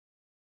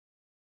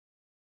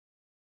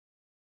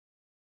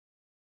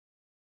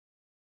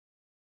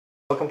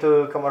Welcome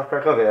to Comarch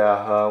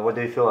Cracovii. What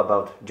do you feel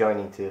about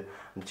joining to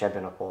the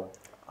champion of Poland?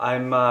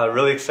 I'm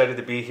really excited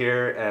to be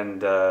here,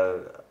 and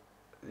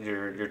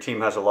your team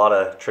has a lot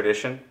of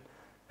tradition,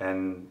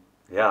 and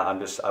yeah,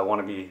 I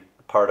want to be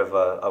part of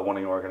a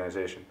winning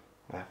organization.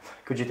 Yeah.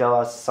 Could you tell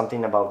us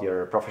something about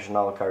your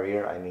professional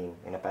career? I mean,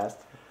 in the past.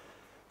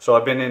 So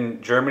I've been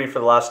in Germany for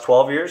the last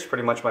 12 years,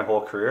 pretty much my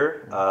whole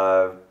career.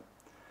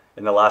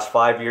 In the last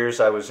 5 years,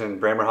 I was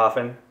in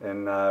Bremerhaven,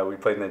 and we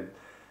played in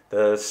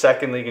the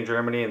second league in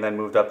Germany, and then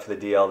moved up to the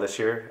DL this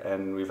year,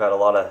 and we've had a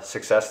lot of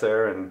success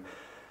there. And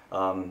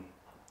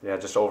yeah,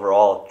 just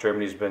overall,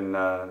 Germany's been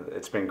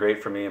it's been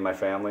great for me and my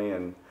family,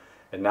 and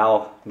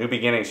now new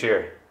beginnings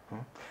here.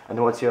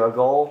 And what's your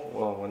goal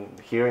when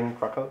here in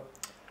Krakow?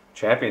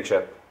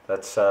 Championship.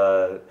 That's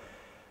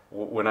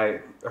when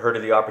I heard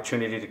of the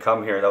opportunity to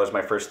come here, that was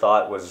my first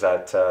thought, was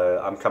that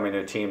I'm coming to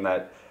a team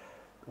that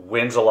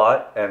wins a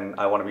lot, and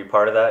I want to be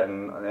part of that,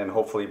 and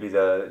hopefully be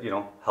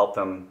help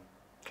them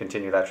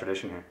continue that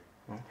tradition here.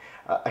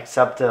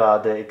 Except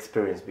the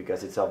experience,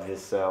 because it's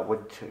obvious.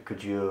 What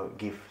could you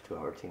give to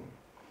our team?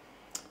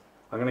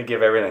 I'm going to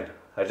give everything.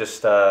 I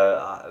just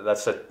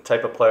that's the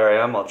type of player I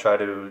am. I'll try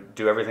to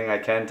do everything I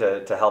can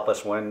to help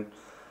us win,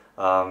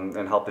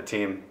 and help the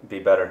team be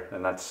better.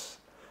 And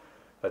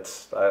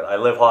I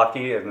live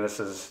hockey, and this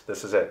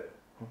is it.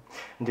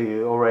 Do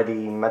you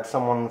already met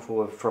someone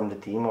from the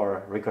team,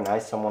 or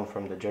recognize someone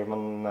from the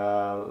German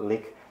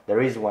league?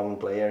 There is one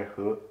player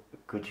who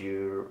could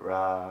you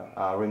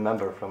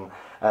remember from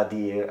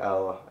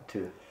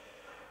DL2?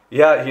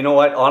 Yeah, you know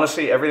what?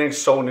 Honestly, everything's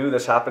so new.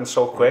 This happened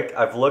so quick.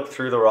 I've looked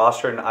through the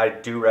roster, and I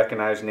do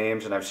recognize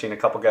names, and I've seen a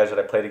couple guys that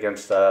I played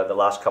against the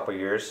last couple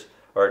years,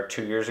 or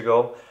 2 years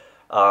ago.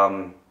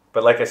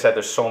 But like I said,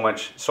 there's so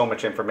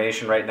much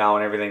information right now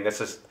and everything.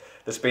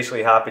 This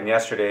basically happened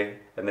yesterday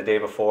and the day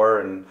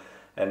before, and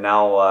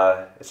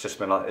now it's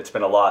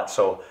been a lot.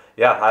 So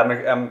yeah,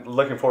 I'm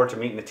looking forward to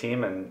meeting the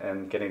team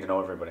and getting to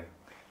know everybody.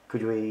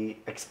 Could we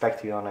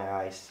expect you on the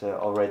ice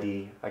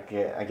already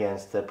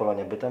against the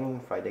Polonia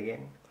Bytom Friday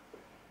game?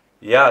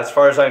 Yeah, as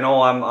far as I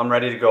know, I'm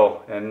ready to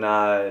go, and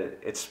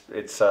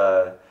it's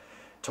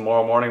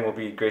tomorrow morning will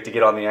be great to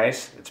get on the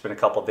ice. It's been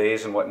a couple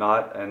days and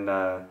whatnot, and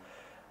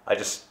I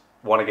just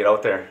want to get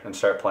out there and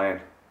start playing,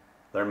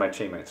 learn my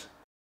teammates.